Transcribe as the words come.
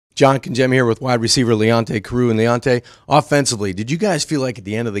John Conjem here with wide receiver Leonte Carroo. And Leonte, offensively, did you guys feel like at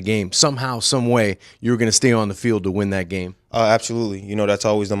the end of the game, somehow, some way, you were going to stay on the field to win that game? Absolutely. You know, that's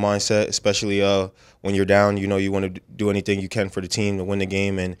always the mindset, especially when you're down. You know, you want to do anything you can for the team to win the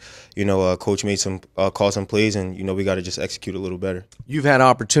game. And, you know, Coach made some call some plays, and, you know, we got to just execute a little better. You've had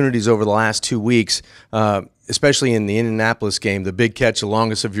opportunities over the last 2 weeks, especially in the Indianapolis game, the big catch, the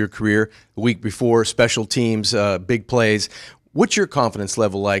longest of your career, the week before, special teams, big plays. What's your confidence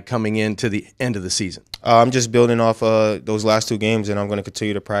level like coming into the end of the season? I'm just building off those last 2 games, and I'm going to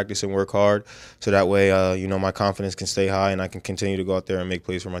continue to practice and work hard so that way, you know, my confidence can stay high and I can continue to go out there and make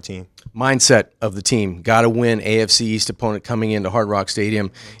plays for my team. Mindset of the team, got to win AFC East opponent coming into Hard Rock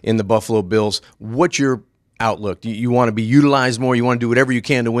Stadium in the Buffalo Bills. What's your outlook? Do you want to be utilized more? You want to do whatever you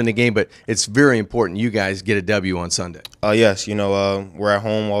can to win the game, but it's very important you guys get a W on Sunday. Yes, you know, we're at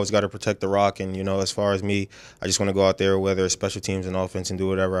home. Always got to protect the rock. And, you know, as far as me, I just want to go out there, whether it's special teams and offense, and do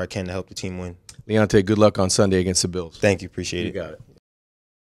whatever I can to help the team win. Leonte, good luck on Sunday against the Bills. Thank you. Appreciate it. You got it.